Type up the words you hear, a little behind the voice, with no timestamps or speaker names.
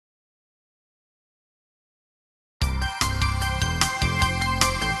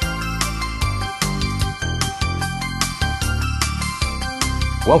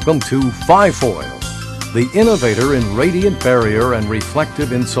Welcome to Fifoil, the innovator in radiant barrier and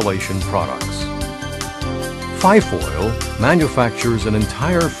reflective insulation products. Fifoil manufactures an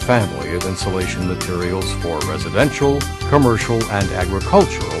entire family of insulation materials for residential, commercial, and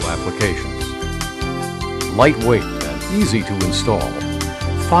agricultural applications. Lightweight and easy to install,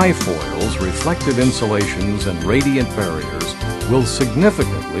 Fifoil's reflective insulations and radiant barriers will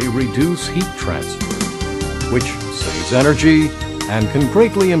significantly reduce heat transfer, which saves energy and can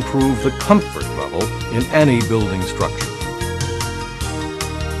greatly improve the comfort level in any building structure.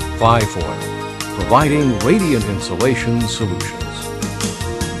 Fifoil, providing radiant insulation solutions.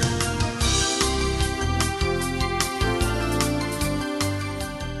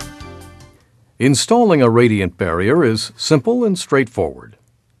 Installing a radiant barrier is simple and straightforward.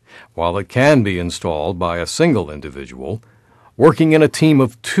 While it can be installed by a single individual, working in a team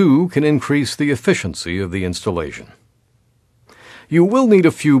of two can increase the efficiency of the installation. You will need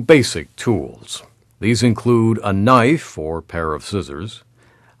a few basic tools. These include a knife or pair of scissors,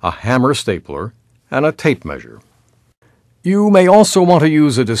 a hammer stapler, and a tape measure. You may also want to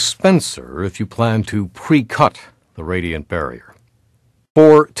use a dispenser if you plan to pre-cut the radiant barrier.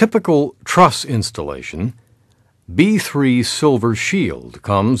 For typical truss installation, B3 Silver Shield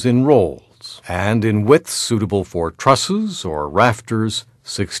comes in rolls and in widths suitable for trusses or rafters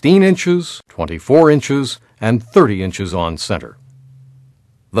 16 inches, 24 inches, and 30 inches on center.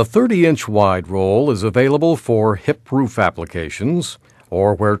 The 30-inch wide roll is available for hip roof applications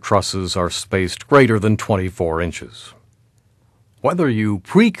or where trusses are spaced greater than 24 inches. Whether you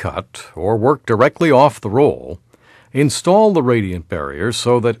pre-cut or work directly off the roll, install the radiant barrier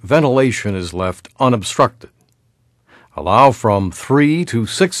so that ventilation is left unobstructed. Allow from 3 to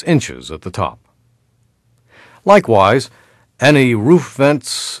 6 inches at the top. Likewise, any roof vents,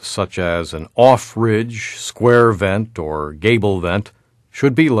 such as an off-ridge, square vent, or gable vent,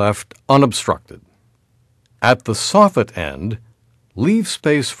 should be left unobstructed. At the soffit end, leave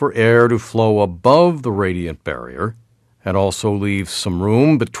space for air to flow above the radiant barrier, and also leave some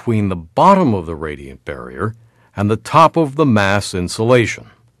room between the bottom of the radiant barrier and the top of the mass insulation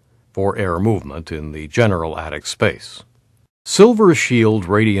for air movement in the general attic space. Silver Shield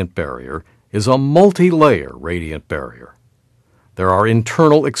Radiant Barrier is a multi-layer radiant barrier. There are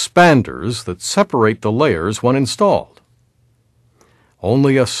internal expanders that separate the layers when installed.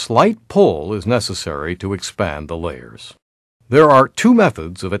 Only a slight pull is necessary to expand the layers. There are two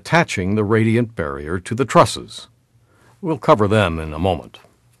methods of attaching the radiant barrier to the trusses. We'll cover them in a moment.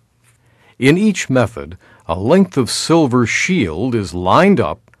 In each method, a length of silver shield is lined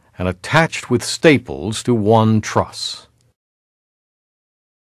up and attached with staples to one truss.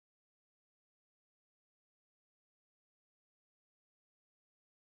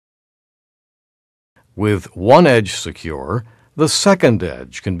 With one edge secure, the second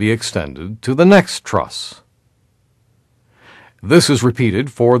edge can be extended to the next truss. This is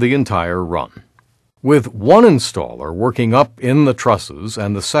repeated for the entire run. With one installer working up in the trusses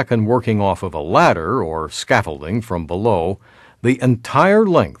and the second working off of a ladder or scaffolding from below, the entire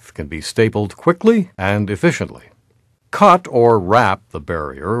length can be stapled quickly and efficiently. Cut or wrap the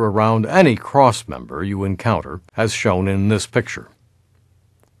barrier around any cross member you encounter, as shown in this picture.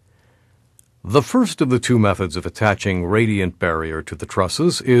 The first of the two methods of attaching radiant barrier to the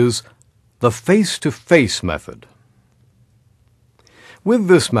trusses is the face-to-face method. With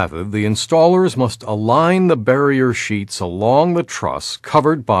this method, the installers must align the barrier sheets along the truss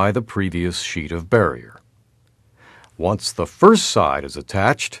covered by the previous sheet of barrier. Once the first side is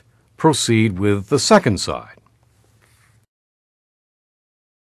attached, proceed with the second side.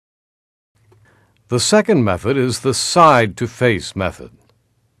 The second method is the side-to-face method.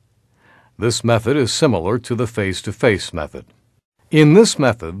 This method is similar to the face-to-face method. In this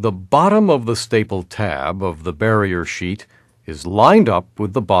method, the bottom of the staple tab of the barrier sheet is lined up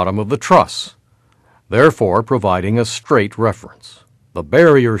with the bottom of the truss, therefore providing a straight reference. The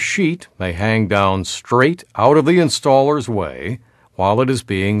barrier sheet may hang down straight out of the installer's way while it is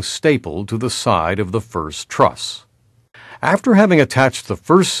being stapled to the side of the first truss. After having attached the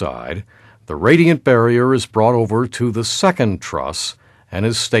first side, the radiant barrier is brought over to the second truss and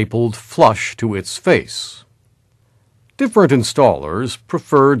is stapled flush to its face. Different installers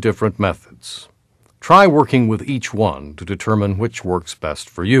prefer different methods. Try working with each one to determine which works best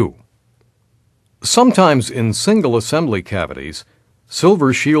for you. Sometimes in single assembly cavities,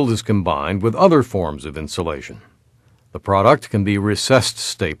 Silver Shield is combined with other forms of insulation. The product can be recessed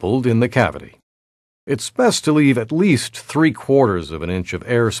stapled in the cavity. It's best to leave at least 3/4 of an inch of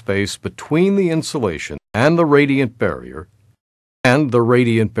airspace between the insulation and the radiant barrier and the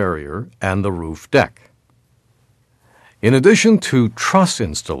roof deck. In addition to truss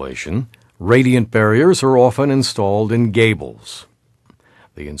installation, radiant barriers are often installed in gables.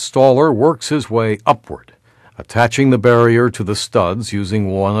 The installer works his way upward, attaching the barrier to the studs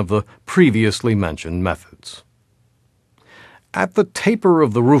using one of the previously mentioned methods. At the taper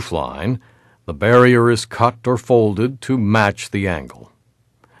of the roofline, the barrier is cut or folded to match the angle.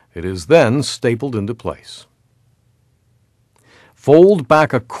 It is then stapled into place. Fold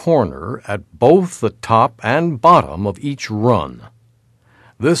back a corner at both the top and bottom of each run.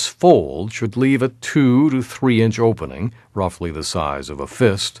 This fold should leave a 2 to 3 inch opening, roughly the size of a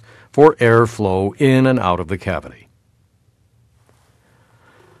fist, for airflow in and out of the cavity.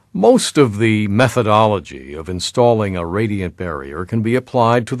 Most of the methodology of installing a radiant barrier can be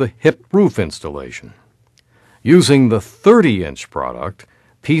applied to the hip roof installation. Using the 30-inch product,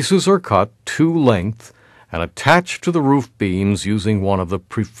 pieces are cut to length and attached to the roof beams using one of the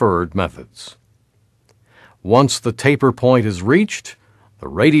preferred methods. Once the taper point is reached, the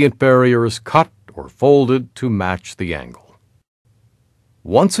radiant barrier is cut or folded to match the angle.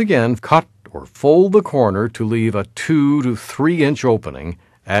 Once again, cut or fold the corner to leave a 2 to 3 inch opening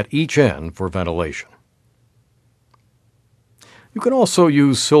at each end for ventilation. You can also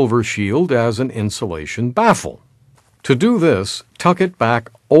use Silver Shield as an insulation baffle. To do this, tuck it back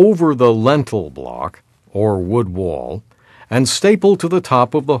over the lintel block or wood wall and staple to the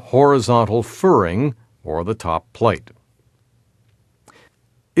top of the horizontal furring or the top plate.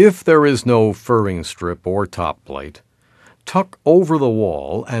 If there is no furring strip or top plate, tuck over the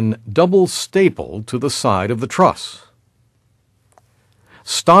wall and double staple to the side of the truss.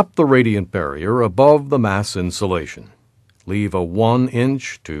 Stop the radiant barrier above the mass insulation. Leave a 1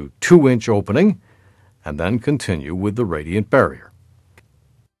 inch to 2 inch opening and then continue with the radiant barrier.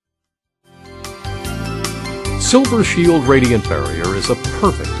 Silver Shield Radiant Barrier is a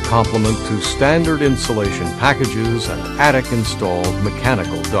perfect complement to standard insulation packages and attic-installed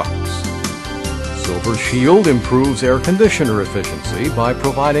mechanical ducts. Silver Shield improves air conditioner efficiency by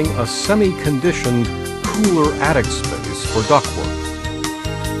providing a semi-conditioned, cooler attic space for ductwork.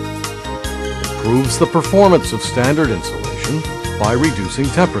 Improves the performance of standard insulation by reducing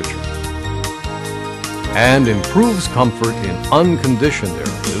temperature. And improves comfort in unconditioned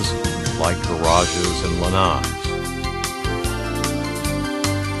areas like garages and lanais.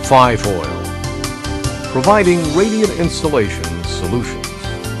 Fifoil, providing radiant insulation solutions.